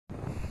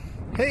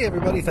Hey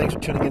everybody, thanks for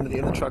tuning into the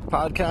In the Truck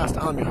podcast.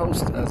 I'm your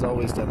host, as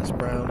always, Dennis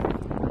Brown.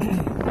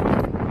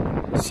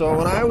 So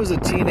when I was a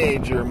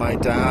teenager, my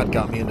dad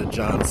got me into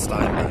John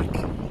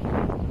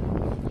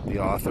Steinbeck, the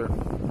author.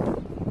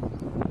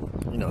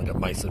 You know, like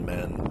Mice and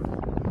Men,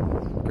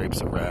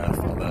 Grapes of Wrath,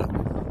 all that.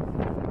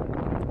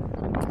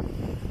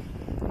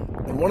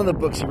 And one of the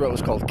books he wrote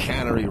was called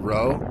Cannery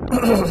Row,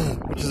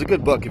 which is a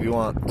good book if you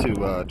want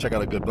to check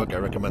out a good book. I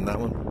recommend that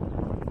one.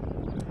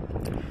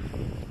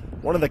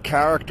 One of the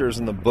characters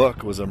in the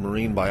book was a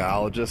marine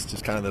biologist.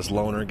 He's kind of this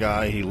loner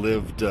guy. He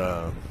lived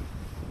in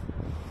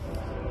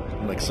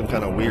like some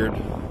kind of weird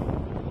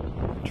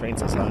train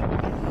says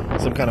hi.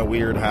 Some kind of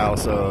weird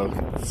house.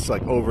 It's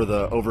like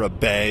over a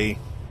bay.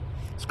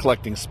 He's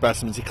collecting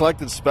specimens. He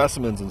collected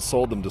specimens and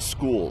sold them to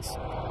schools.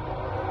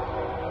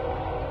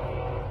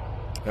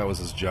 That was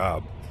his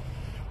job,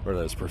 or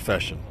his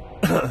profession.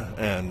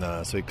 And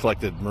so he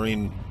collected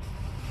marine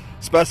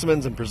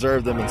specimens and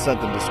preserved them and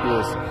sent them to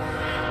schools.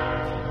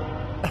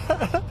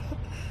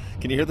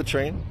 Can you hear the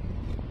train?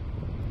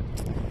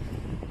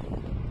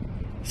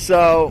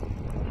 So,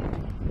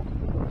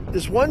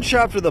 there's one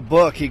chapter of the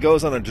book, he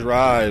goes on a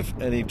drive,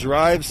 and he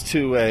drives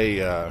to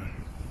a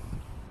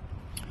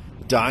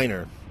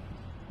diner.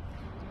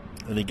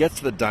 And he gets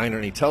to the diner,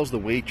 and he tells the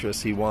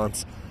waitress he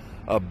wants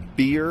a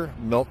beer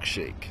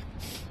milkshake.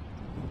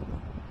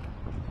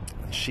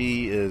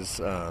 She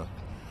is,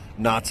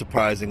 not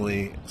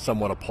surprisingly,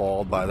 somewhat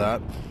appalled by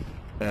that.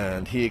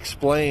 And he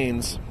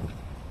explains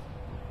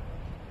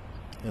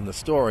in the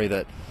story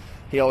that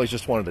he always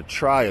just wanted to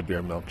try a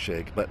beer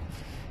milkshake, but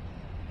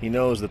he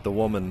knows that the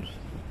woman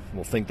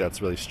will think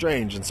that's really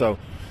strange, and so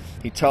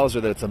he tells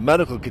her that it's a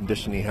medical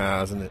condition he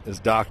has, and his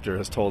doctor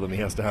has told him he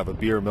has to have a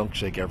beer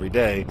milkshake every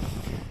day,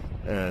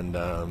 and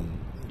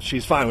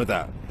she's fine with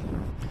that.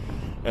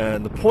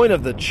 And the point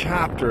of the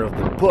chapter of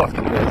the book is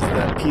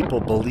that people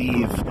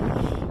believe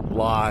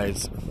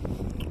lies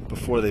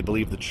before they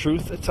believe the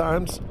truth at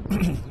times,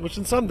 which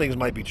in some things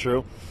might be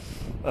true.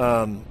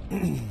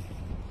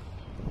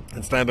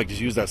 And Steinbeck just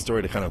used that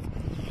story to kind of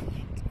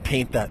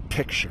paint that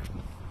picture.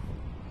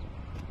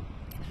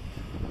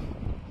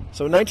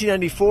 So in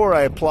 1994,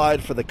 I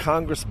applied for the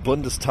Congress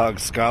Bundestag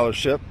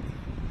Scholarship,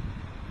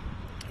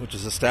 which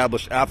was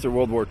established after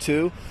World War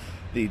II.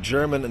 The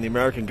German and the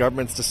American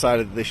governments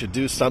decided that they should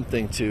do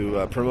something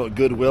to promote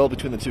goodwill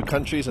between the two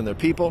countries and their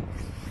people.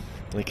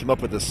 And they came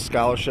up with this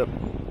scholarship.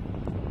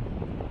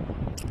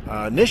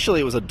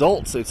 Initially, it was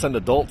adults. They'd send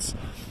adults.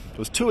 It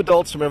was 2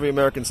 adults from every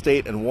American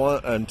state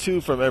and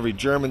 2 from every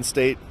German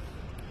state.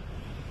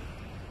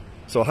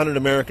 So 100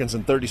 Americans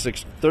and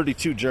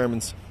 32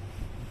 Germans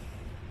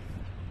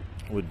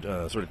would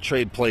sort of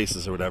trade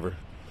places or whatever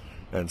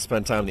and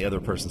spend time in the other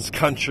person's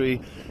country.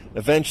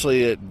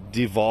 Eventually it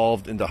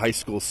devolved into high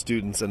school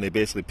students, and they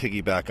basically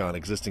piggyback on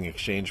existing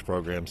exchange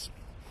programs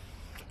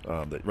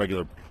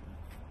that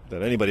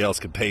anybody else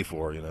could pay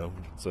for, you know.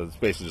 So it's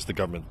basically just the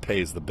government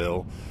pays the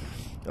bill.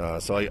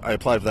 So I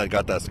applied for that,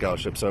 got that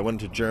scholarship. So I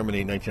went to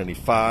Germany in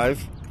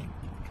 1995.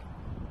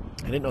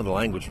 I didn't know the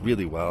language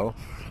really well,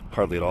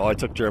 hardly at all. I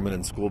took German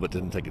in school but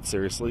didn't take it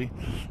seriously.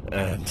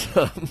 And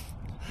certainly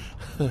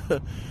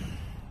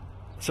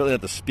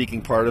not the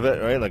speaking part of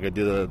it, right? Like I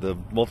did the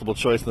multiple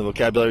choice and the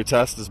vocabulary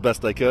test as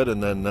best I could,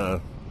 and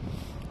then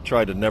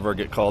tried to never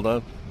get called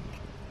on.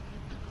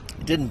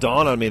 It didn't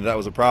dawn on me that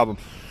was a problem.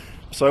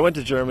 So I went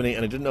to Germany,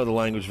 and I didn't know the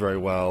language very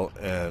well,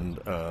 and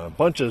a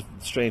bunch of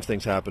strange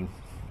things happened.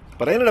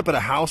 But I ended up at a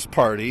house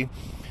party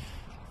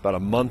about a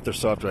month or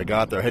so after I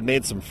got there. I had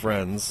made some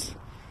friends.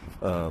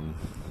 You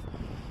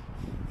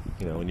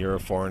know, when you're a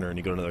foreigner and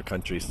you go to another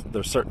country,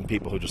 there's certain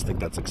people who just think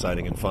that's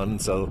exciting and fun.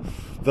 So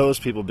those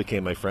people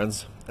became my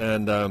friends.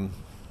 And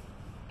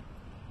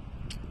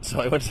so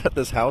I went to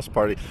this house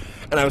party,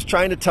 and I was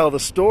trying to tell the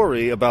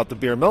story about the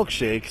beer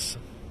milkshakes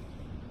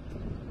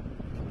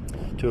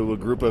to a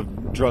group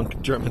of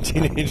drunk German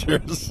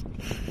teenagers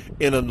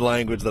in a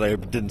language that I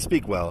didn't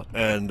speak well.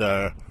 And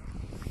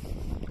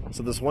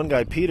so this one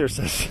guy, Peter,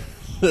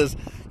 says,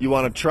 "You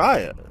want to try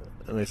it?"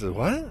 And I said,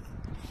 "What?"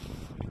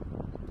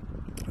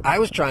 I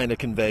was trying to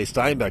convey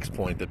Steinbeck's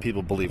point that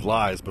people believe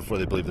lies before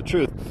they believe the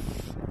truth,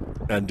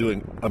 and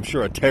doing, I'm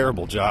sure, a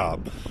terrible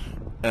job.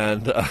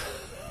 And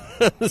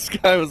this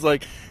guy was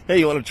like, "Hey,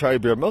 you want to try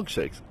beer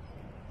milkshakes?"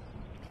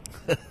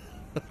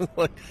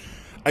 Like,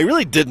 I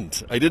really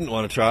didn't. I didn't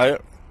want to try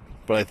it,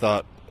 but I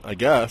thought, I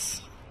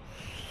guess.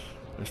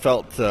 I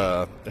felt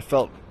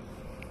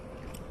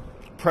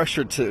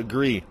pressured to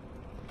agree.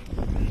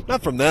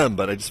 Not from them,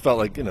 but I just felt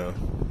like, you know,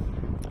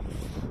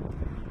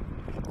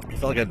 I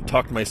felt like I'd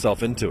talked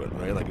myself into it,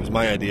 right? Like it was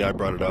my idea, I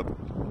brought it up.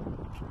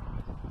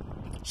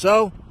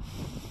 So,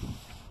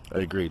 I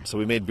agreed. So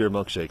we made beer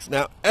milkshakes.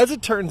 Now, as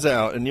it turns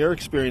out, and your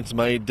experience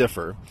might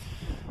differ,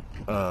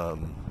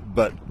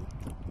 but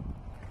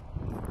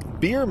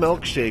beer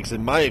milkshakes,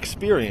 in my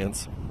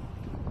experience,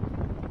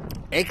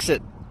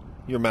 exit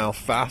your mouth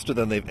faster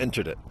than they've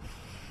entered it.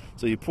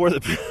 So you pour the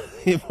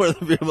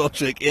beer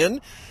milkshake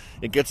in,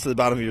 it gets to the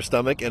bottom of your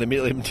stomach, and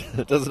immediately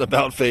it does an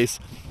about face,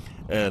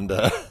 and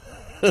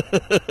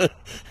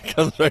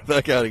comes right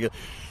back out again.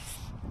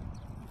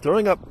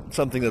 Throwing up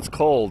something that's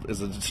cold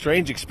is a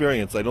strange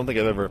experience I don't think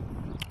I've ever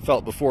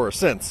felt before or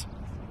since.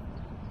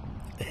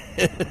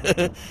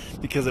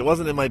 Because it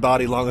wasn't in my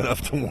body long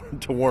enough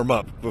to warm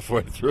up before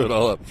I threw it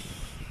all up.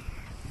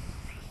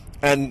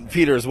 And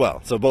Peter as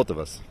well, so both of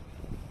us.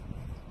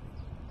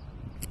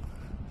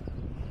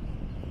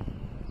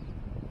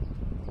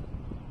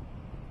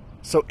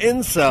 So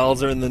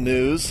incels are in the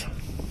news.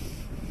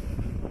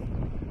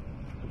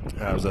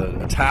 There was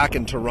an attack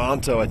in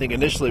Toronto. I think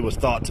initially it was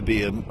thought to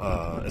be an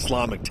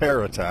Islamic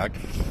terror attack.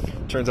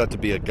 Turns out to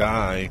be a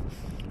guy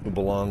who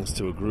belongs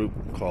to a group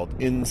called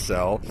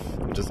Incel,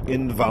 which is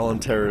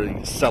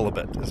involuntary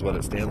celibate, is what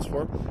it stands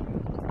for.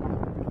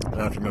 And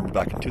I have to remember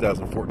back in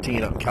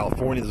 2014 out in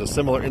California, there's a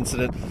similar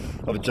incident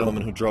of a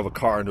gentleman who drove a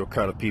car into a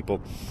crowd of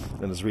people,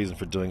 and his reason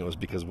for doing it was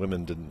because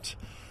women didn't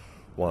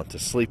want to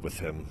sleep with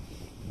him.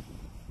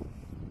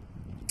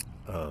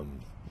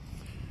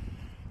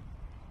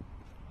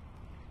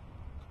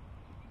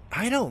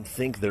 I don't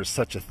think there's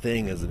such a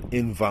thing as an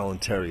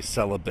involuntary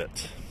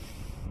celibate.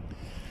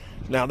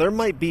 Now, there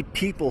might be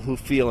people who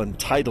feel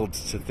entitled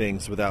to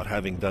things without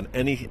having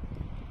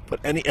put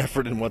any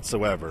effort in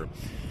whatsoever,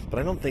 but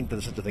I don't think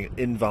there's such a thing as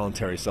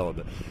involuntary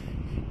celibate.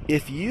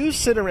 If you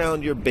sit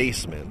around your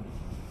basement,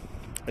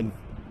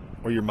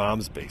 or your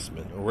mom's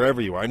basement, or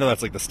wherever you are, I know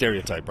that's like the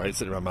stereotype, right?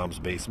 Sit around mom's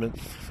basement.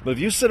 But if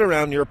you sit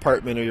around your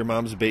apartment or your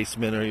mom's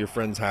basement or your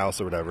friend's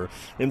house or whatever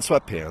in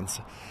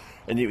sweatpants,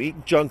 and you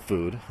eat junk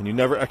food, and you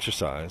never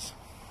exercise,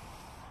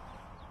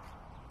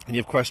 and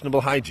you have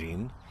questionable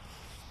hygiene,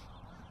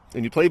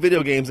 and you play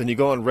video games and you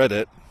go on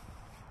Reddit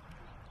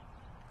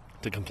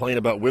to complain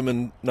about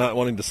women not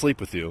wanting to sleep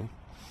with you,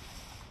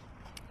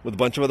 with a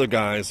bunch of other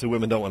guys who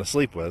women don't want to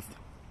sleep with,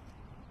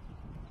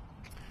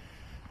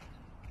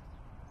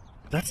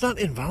 that's not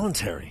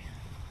involuntary.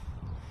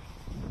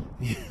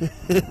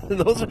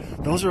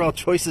 Those are all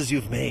choices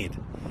you've made.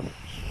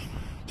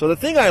 So the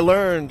thing I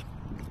learned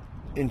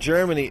in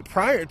Germany,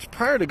 prior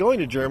to going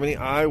to Germany,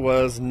 I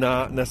was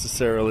not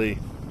necessarily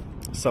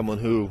someone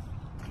who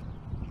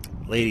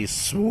ladies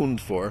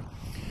swooned for.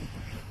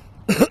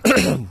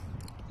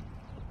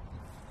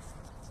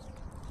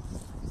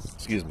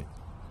 Excuse me.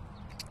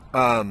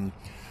 I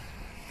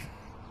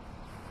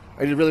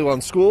did really well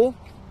in school.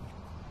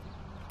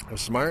 I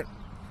was smart,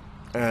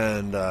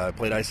 and I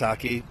played ice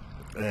hockey,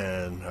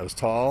 and I was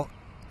tall,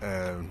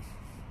 and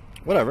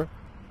whatever.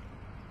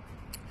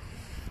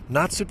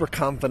 Not super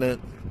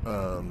confident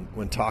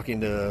when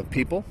talking to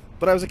people,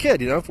 but I was a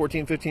kid,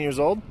 14, 15 years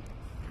old.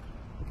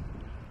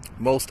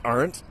 Most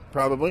aren't,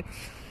 probably.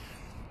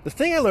 The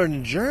thing I learned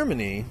in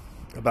Germany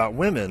about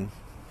women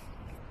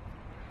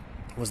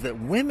was that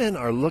women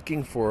are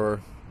looking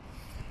for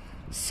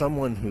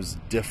someone who's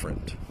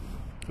different,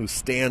 who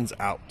stands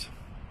out.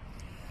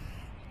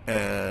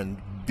 And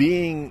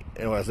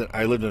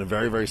I lived in a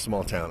very, very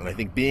small town, and I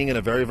think being in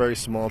a very, very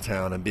small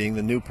town and being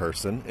the new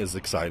person is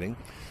exciting.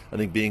 I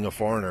think being a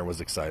foreigner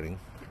was exciting.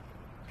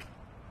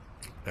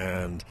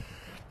 And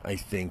I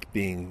think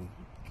being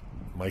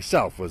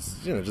myself was,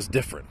 just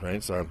different,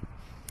 right? So I'm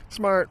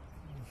smart,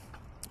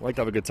 like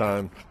to have a good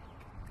time,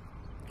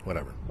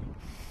 whatever.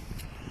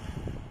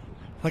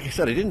 Like I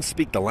said, I didn't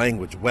speak the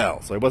language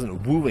well, so I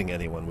wasn't wooing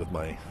anyone with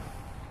my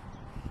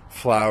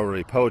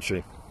flowery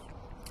poetry.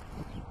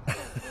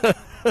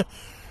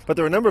 But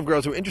there were a number of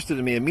girls who were interested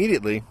in me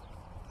immediately,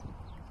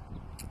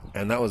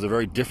 and that was a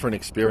very different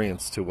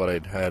experience to what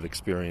I'd had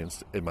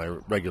experienced in my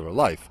regular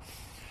life.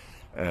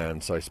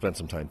 And so I spent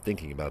some time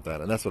thinking about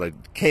that, and that's what I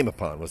came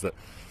upon, was that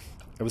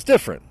it was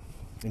different.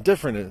 And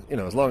different,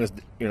 as long as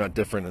you're not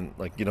different and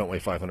like you don't weigh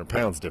 500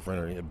 pounds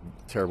different, or you have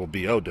terrible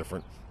BO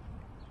different,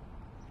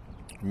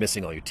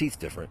 missing all your teeth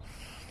different.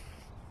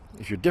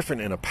 If you're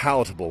different in a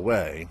palatable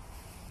way,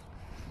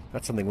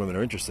 that's something women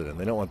are interested in.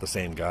 They don't want the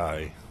same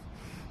guy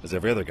as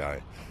every other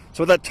guy.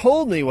 So what that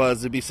told me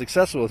was to be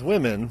successful with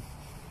women,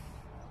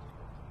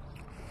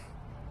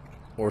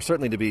 or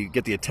certainly to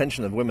get the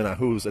attention of women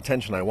whose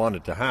attention I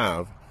wanted to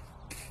have,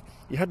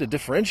 you had to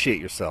differentiate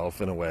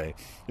yourself in a way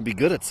and be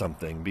good at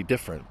something, be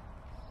different,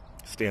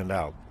 stand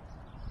out.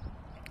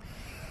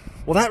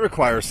 Well, that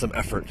requires some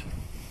effort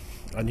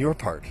on your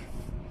part.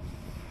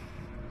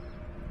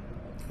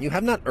 You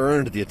have not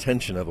earned the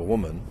attention of a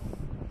woman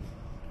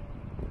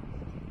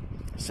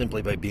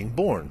simply by being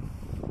born.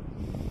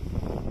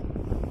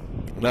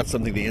 And that's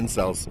something the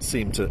incels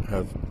seem to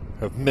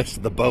have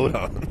missed the boat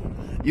on.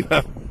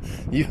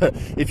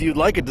 If you'd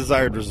like a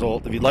desired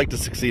result, if you'd like to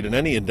succeed in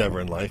any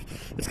endeavor in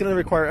life, it's going to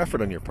require effort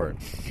on your part.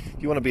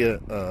 If you want to be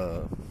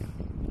a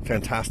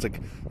fantastic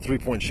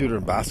three-point shooter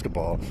in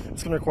basketball,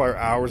 it's going to require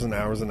hours and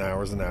hours and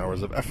hours and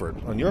hours of effort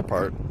on your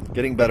part,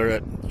 getting better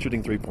at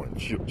shooting three-point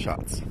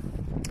shots.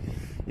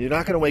 You're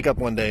not going to wake up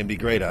one day and be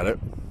great at it.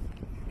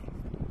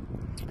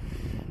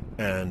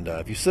 And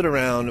if you sit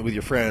around with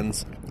your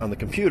friends on the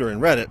computer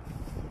and Reddit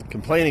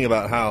complaining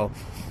about how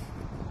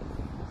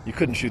you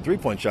couldn't shoot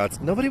three-point shots,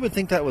 nobody would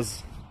think that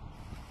was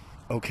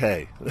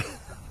okay.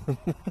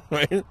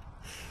 Right?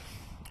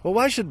 Well,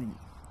 why should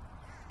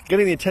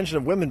getting the attention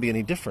of women be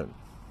any different?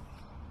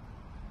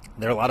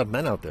 There are a lot of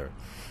men out there.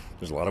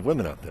 There's a lot of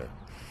women out there.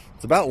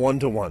 It's about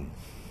 1-to-1.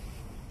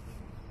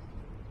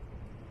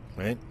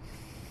 Right?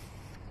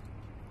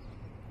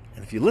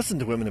 And if you listen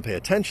to women and pay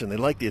attention, they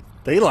like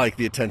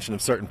the attention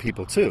of certain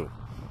people too.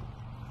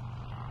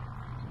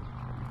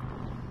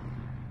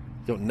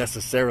 You don't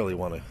necessarily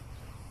want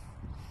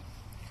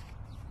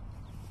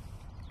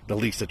the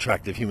least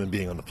attractive human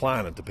being on the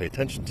planet to pay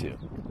attention to.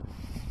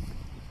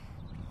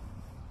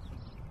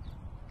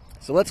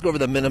 So let's go over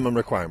the minimum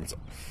requirements.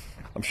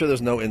 I'm sure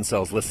there's no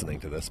incels listening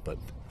to this, but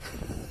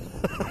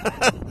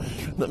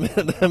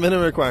the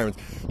minimum requirements.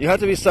 You have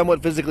to be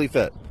somewhat physically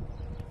fit.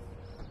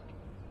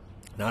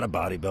 Not a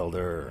bodybuilder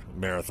or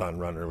marathon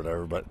runner or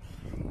whatever, but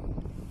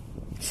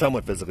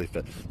somewhat physically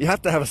fit. You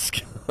have to have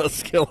a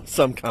skill of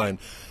some kind.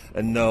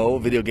 And no,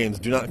 video games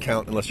do not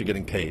count unless you're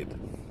getting paid.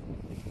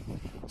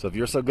 So if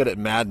you're so good at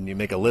Madden you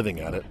make a living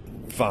at it,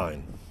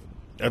 fine.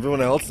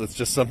 Everyone else, it's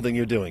just something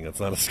you're doing. It's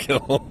not a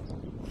skill.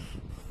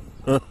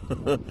 But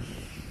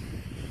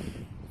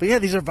yeah,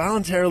 these are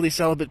voluntarily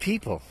celibate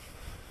people.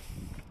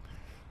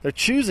 They're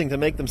choosing to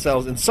make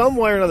themselves, in some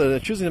way or another, they're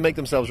choosing to make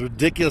themselves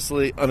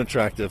ridiculously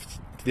unattractive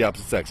to the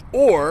opposite sex.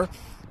 Or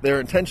they're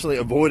intentionally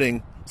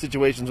avoiding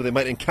situations where they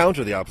might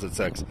encounter the opposite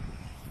sex.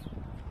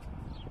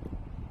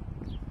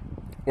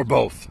 Or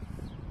both.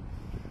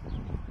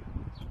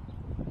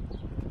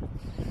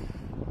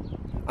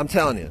 I'm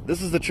telling you,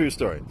 this is the true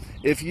story.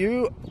 If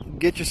you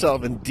get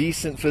yourself in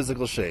decent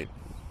physical shape,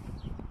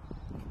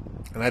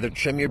 and either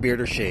trim your beard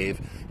or shave,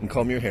 and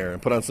comb your hair,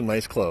 and put on some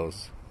nice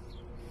clothes,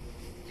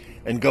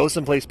 and go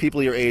someplace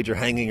people your age are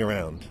hanging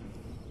around,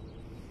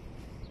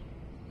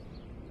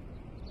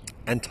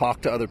 and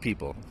talk to other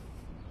people.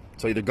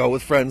 So either go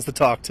with friends to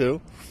talk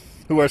to,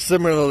 who are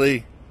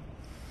similarly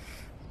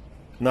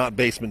not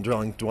basement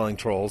dwelling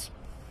trolls,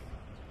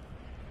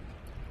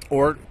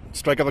 or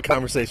strike up a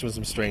conversation with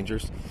some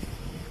strangers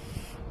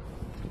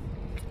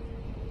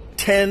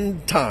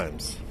 10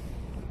 times.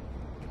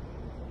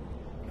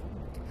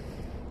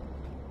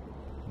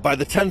 By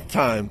the 10th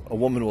time, a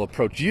woman will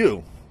approach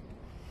you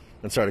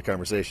and start a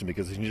conversation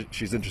because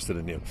she's interested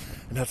in you.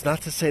 And that's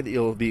not to say that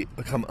you'll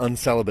become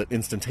uncelibate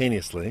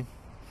instantaneously,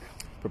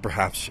 but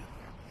perhaps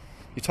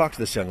you talk to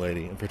this young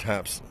lady and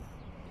perhaps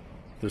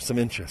there's some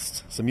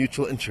interest, some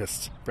mutual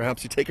interest.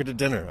 Perhaps you take her to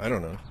dinner. I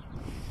don't know.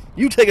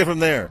 You take it from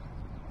there.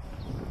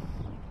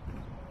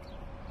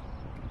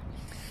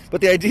 But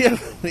the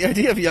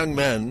idea of young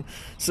men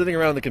sitting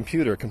around the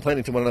computer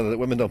complaining to one another that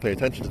women don't pay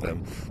attention to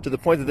them, to the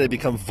point that they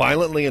become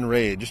violently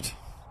enraged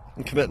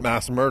and commit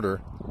mass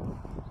murder,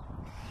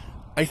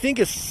 I think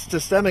is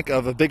systemic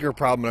of a bigger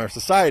problem in our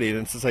society, and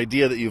it's this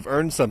idea that you've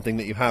earned something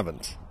that you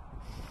haven't.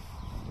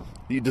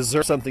 That you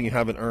deserve something you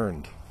haven't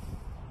earned.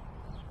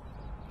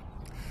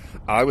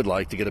 I would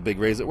like to get a big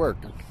raise at work.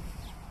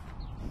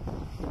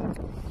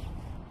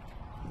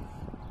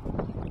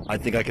 I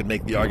think I could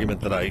make the argument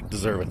that I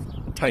deserve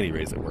a tiny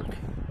raise at work.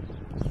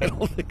 I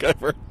don't think I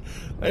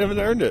haven't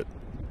earned it.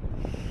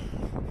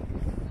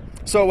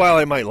 So while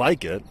I might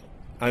like it,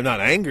 I'm not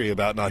angry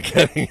about not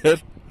getting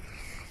it,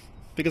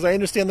 because I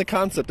understand the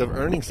concept of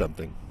earning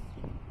something.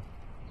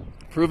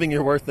 Proving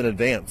your worth in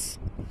advance.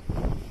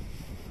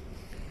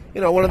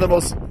 You know, one of the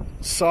most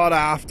sought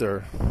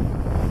after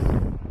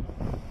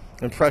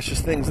and precious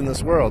things in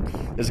this world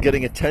is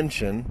getting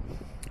attention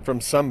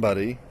from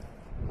somebody,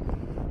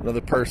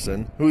 another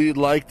person, who you'd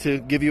like to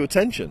give you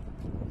attention.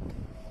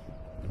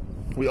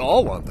 We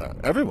all want that.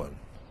 Everyone.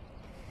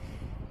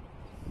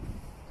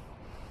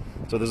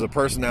 So there's a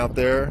person out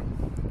there,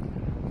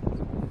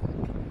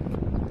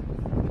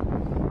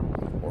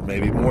 or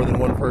maybe more than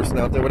one person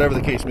out there, whatever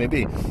the case may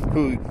be,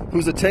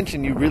 whose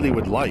attention you really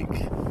would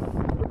like.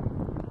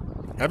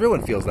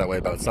 Everyone feels that way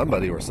about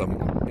somebody, or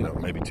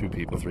maybe 2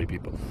 people, 3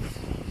 people.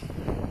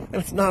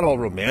 And it's not all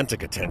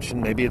romantic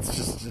attention. Maybe it's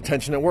just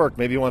attention at work.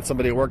 Maybe you want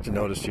somebody at work to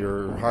notice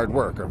your hard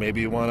work, or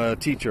maybe you want a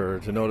teacher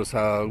to notice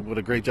what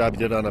a great job you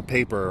did on a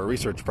paper or a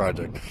research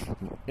project.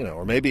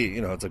 Or maybe,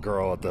 it's a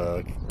girl at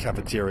the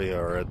cafeteria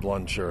or at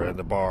lunch or at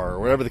the bar or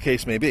whatever the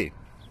case may be.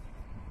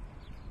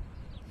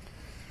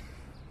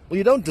 Well,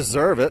 you don't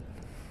deserve it.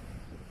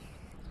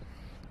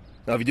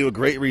 Now, if you do a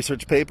great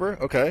research paper,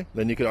 okay,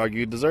 then you could argue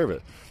you deserve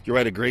it. If you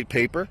write a great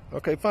paper,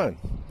 okay, fine.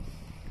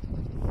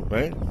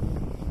 Right?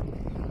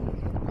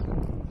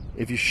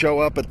 If you show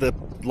up at the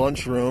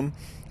lunchroom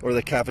or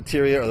the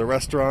cafeteria or the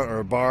restaurant or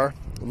a bar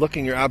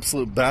looking your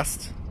absolute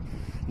best,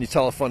 and you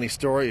tell a funny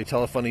story, you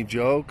tell a funny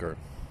joke, or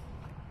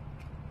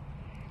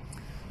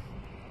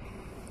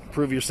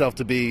prove yourself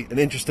to be an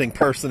interesting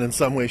person in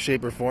some way,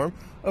 shape, or form,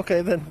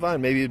 okay, then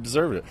fine, maybe you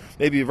deserve it.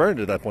 Maybe you've earned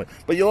it at that point.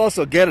 But you'll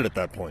also get it at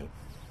that point.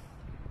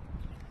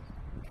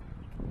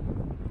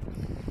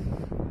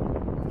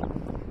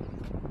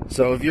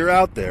 So if you're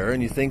out there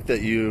and you think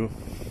that you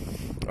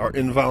are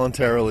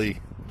involuntarily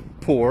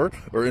poor,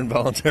 or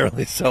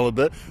involuntarily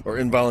celibate, or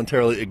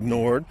involuntarily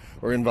ignored,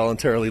 or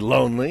involuntarily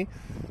lonely,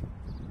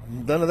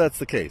 none of that's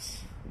the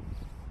case.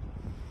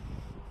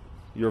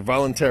 You're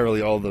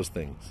voluntarily all those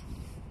things.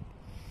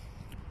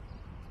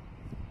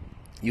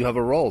 You have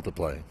a role to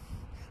play.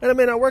 And it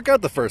may not work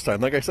out the first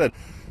time. Like I said,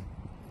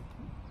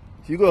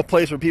 if you go to a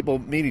place where people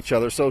meet each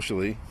other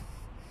socially,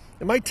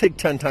 it might take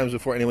 10 times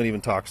before anyone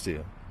even talks to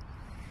you.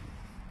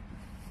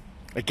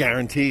 I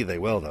guarantee they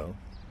will, though.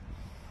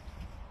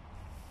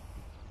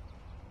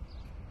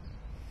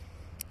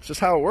 It's just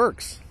how it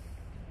works.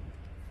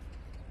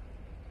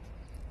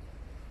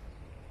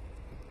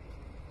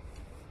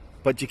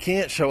 But you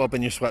can't show up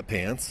in your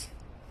sweatpants,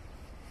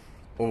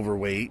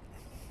 overweight,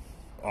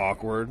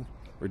 awkward,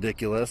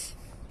 ridiculous.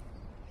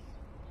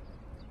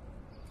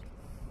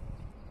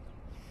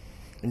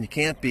 And you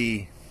can't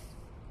be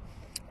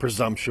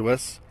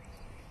presumptuous.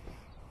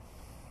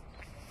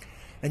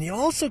 And you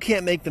also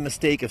can't make the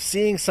mistake of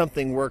seeing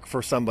something work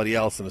for somebody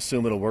else and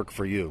assume it'll work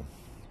for you.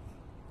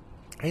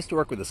 I used to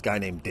work with this guy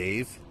named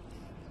Dave.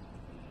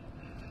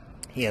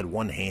 He had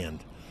one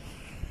hand.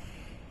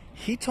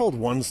 He told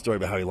one story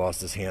about how he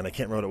lost his hand. I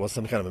can't remember what it was,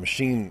 some kind of a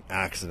machine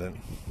accident.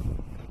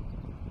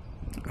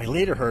 I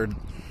later heard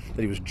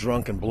that he was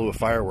drunk and blew a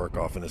firework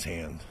off in his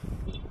hand.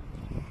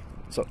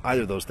 So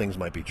either of those things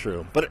might be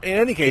true. But in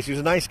any case, he was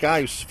a nice guy.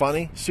 He was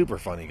funny, super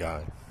funny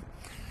guy.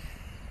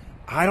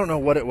 I don't know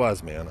what it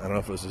was, man. I don't know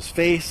if it was his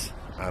face.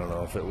 I don't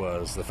know if it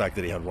was the fact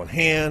that he had one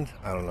hand.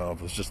 I don't know if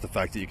it was just the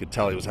fact that you could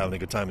tell he was having a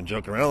good time and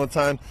joking around all the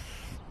time.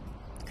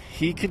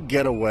 He could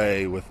get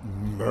away with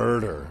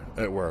murder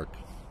at work.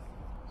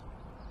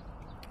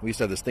 We used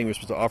to have this thing we were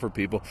supposed to offer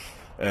people,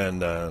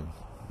 and I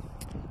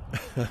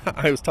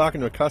was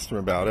talking to a customer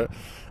about it,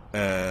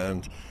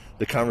 and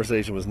the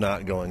conversation was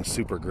not going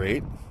super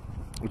great,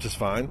 which is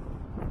fine.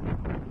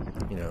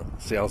 You know,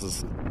 sales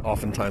is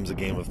oftentimes a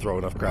game of throw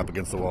enough crap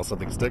against the wall,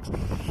 something sticks.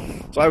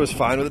 So I was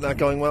fine with it not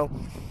going well.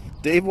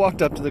 Dave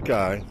walked up to the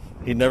guy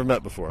he'd never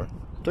met before,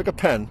 took a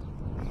pen,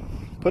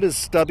 put his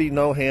stubby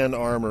no-hand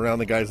arm around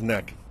the guy's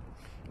neck,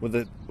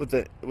 with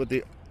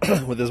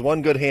his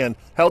one good hand,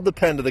 held the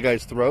pen to the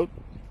guy's throat,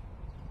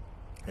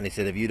 and he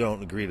said, "If you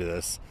don't agree to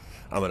this,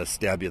 I'm going to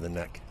stab you in the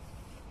neck."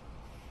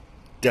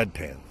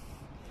 Deadpan.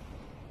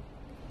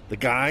 The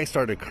guy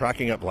started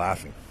cracking up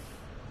laughing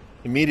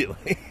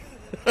immediately.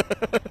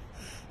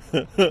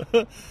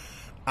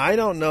 I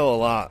don't know a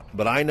lot,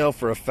 but I know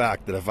for a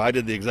fact that if I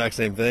did the exact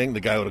same thing, the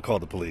guy would have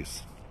called the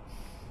police.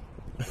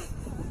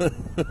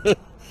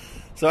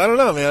 So I don't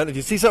know, man. If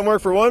you see something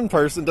work for one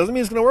person, doesn't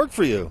mean it's going to work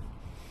for you.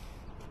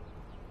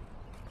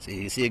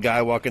 See, you see a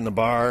guy walk in the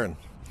bar and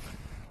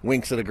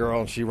winks at a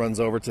girl and she runs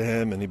over to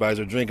him and he buys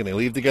her a drink and they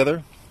leave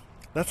together.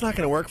 That's not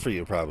going to work for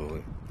you,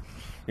 probably.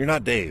 You're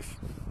not Dave.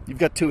 You've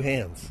got two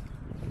hands.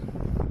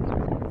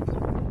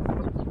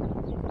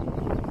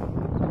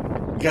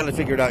 You got to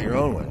figure it out your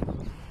own way.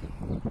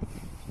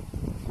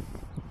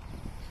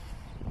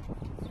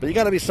 But you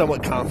got to be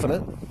somewhat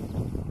confident.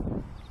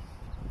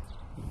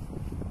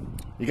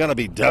 You got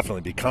to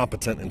definitely be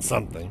competent in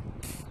something.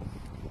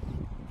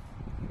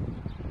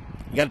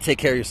 You got to take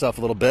care of yourself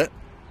a little bit.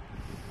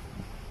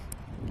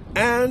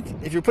 And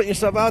if you're putting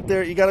yourself out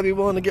there, you got to be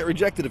willing to get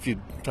rejected a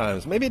few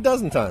times. Maybe a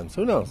dozen times.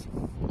 Who knows?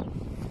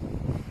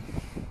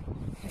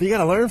 But you got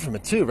to learn from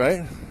it too,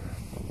 right?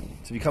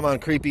 So if you come on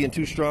creepy and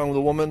too strong with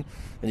a woman,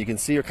 and you can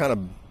see her kind of,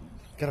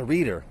 got to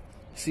read her.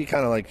 See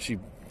kind of like she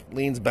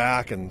leans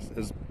back and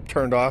is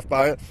turned off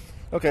by it.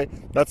 Okay,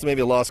 that's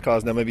maybe a lost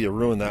cause. Now maybe you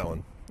ruined that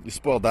one. You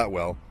spoiled that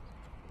well.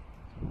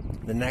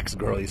 The next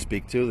girl you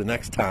speak to, the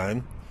next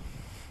time,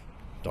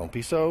 don't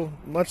be so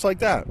much like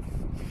that.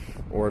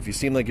 Or if you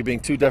seem like you're being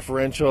too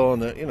deferential,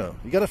 and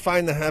you got to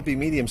find the happy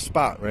medium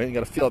spot, right? You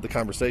got to feel out the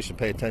conversation,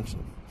 pay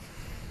attention.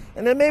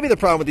 And then maybe the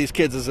problem with these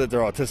kids is that they're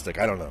autistic.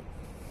 I don't know.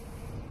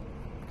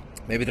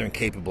 Maybe they're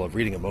incapable of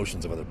reading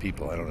emotions of other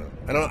people. I don't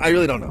know. I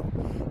really don't know.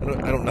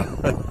 I don't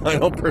know. I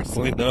don't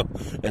personally know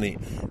any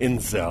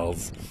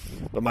incels.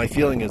 But my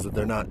feeling is that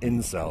they're not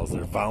incels.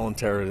 They're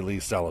voluntarily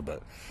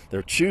celibate.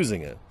 They're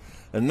choosing it.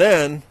 And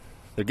then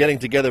they're getting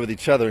together with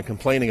each other and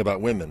complaining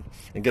about women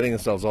and getting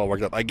themselves all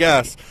worked up. I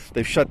guess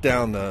they've shut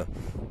down the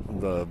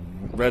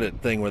Reddit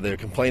thing where they're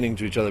complaining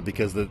to each other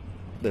because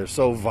they're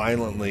so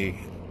violently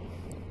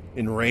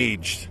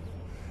enraged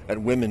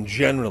at women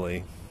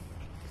generally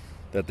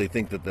that they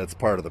think that that's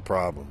part of the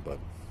problem. But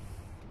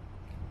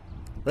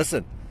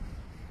listen,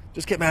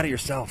 just get mad at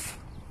yourself.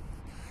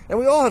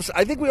 And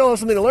I think we all have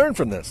something to learn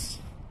from this,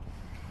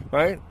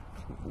 right?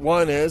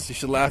 One is you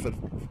should laugh at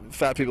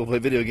fat people who play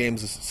video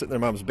games and sit in their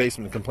mom's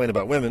basement and complain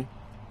about women.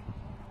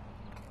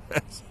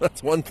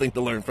 That's one thing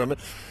to learn from it.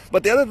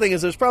 But the other thing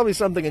is there's probably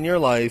something in your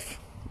life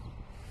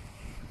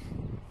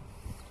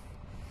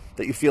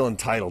that you feel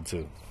entitled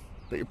to,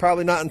 that you're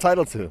probably not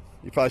entitled to.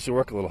 You probably should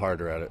work a little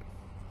harder at it.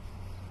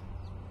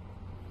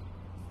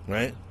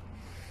 Right?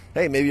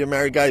 Hey, maybe you're a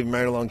married guy, you've been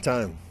married a long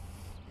time.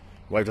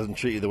 Your wife doesn't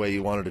treat you the way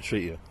you want her to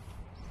treat you.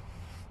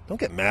 Don't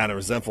get mad and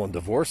resentful and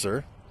divorce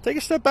her. Take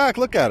a step back,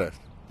 look at it.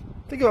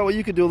 Think about what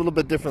you could do a little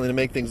bit differently to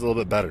make things a little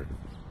bit better.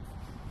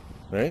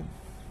 Right?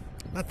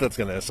 Not that that's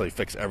going to necessarily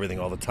fix everything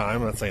all the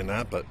time. I'm not saying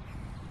that, but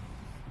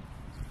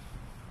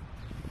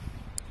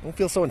don't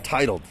feel so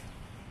entitled.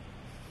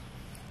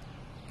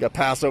 You got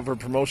passed over a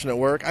promotion at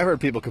work. I've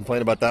heard people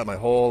complain about that my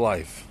whole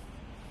life.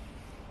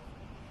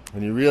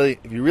 And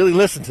if you really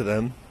listen to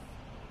them,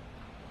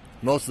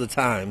 most of the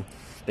time,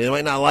 they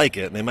might not like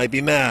it, and they might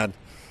be mad,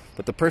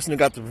 but the person who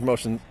got the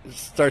promotion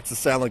starts to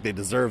sound like they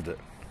deserved it.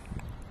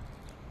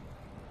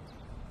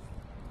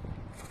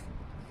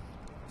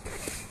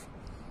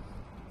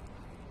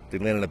 They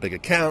land on a big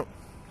account.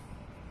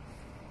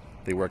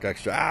 They work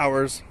extra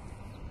hours.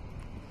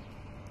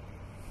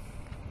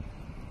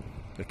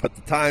 They put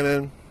the time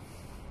in.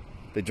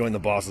 They join the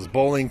boss's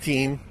bowling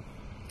team.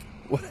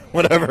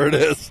 Whatever it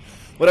is.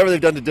 Whatever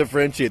they've done to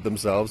differentiate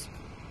themselves.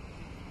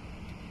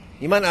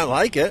 You might not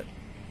like it.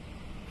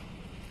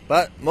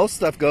 But most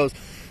stuff goes...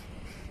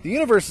 The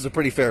universe is a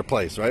pretty fair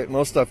place, right?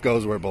 Most stuff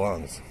goes where it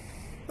belongs.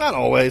 Not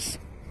always.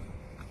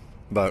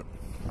 But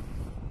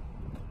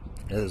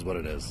it is what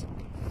it is.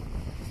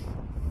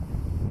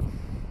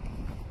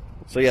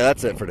 So yeah,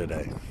 that's it for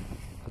today.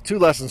 2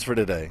 lessons for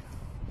today.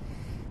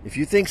 If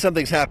you think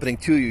something's happening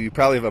to you, you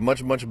probably have a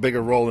much, much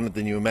bigger role in it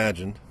than you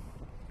imagined.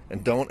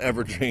 And don't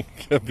ever drink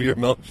a beer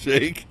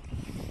milkshake.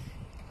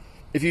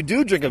 If you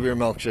do drink a beer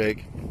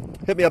milkshake,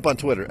 hit me up on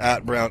Twitter,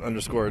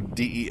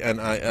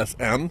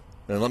 @Brown_DENISM,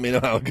 and let me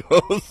know how it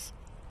goes.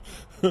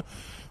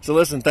 So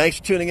listen, thanks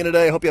for tuning in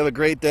today. I hope you have a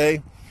great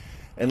day.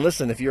 And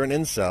listen, if you're an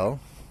incel,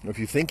 or if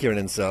you think you're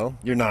an incel,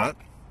 you're not.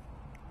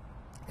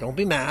 Don't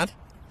be mad.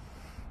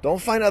 Don't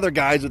find other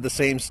guys with the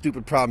same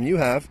stupid problem you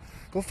have.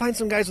 Go find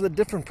some guys with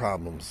different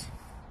problems.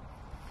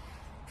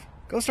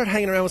 Go start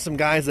hanging around with some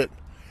guys that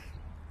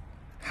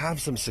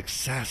have some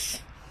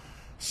success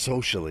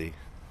socially.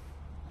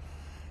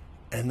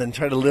 And then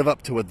try to live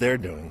up to what they're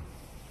doing.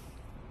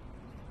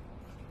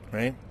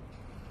 Right?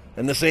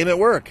 And the same at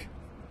work.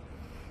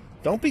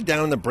 Don't be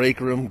down in the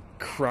break room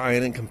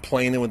crying and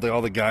complaining with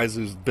all the guys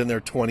who's been there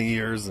 20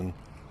 years.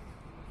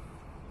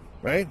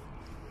 Right?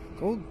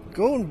 Go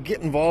and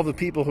get involved with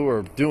people who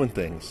are doing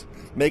things,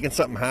 making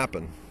something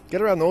happen.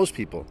 Get around those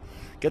people.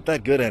 Get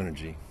that good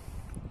energy.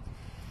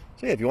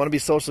 So yeah, if you want to be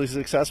socially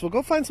successful,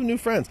 go find some new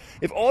friends.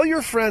 If all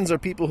your friends are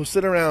people who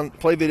sit around,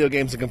 play video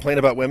games, and complain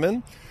about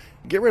women,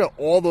 get rid of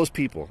all those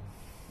people.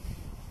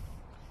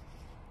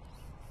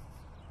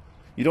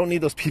 You don't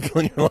need those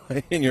people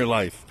in your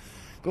life.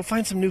 Go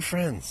find some new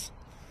friends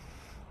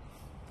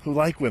who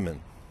like women,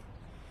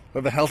 who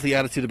have a healthy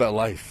attitude about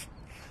life.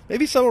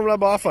 Maybe some will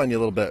rub off on you a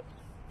little bit.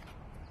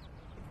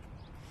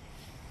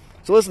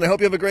 So listen, I hope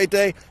you have a great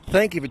day.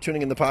 Thank you for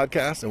tuning in the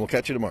podcast, and we'll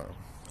catch you tomorrow.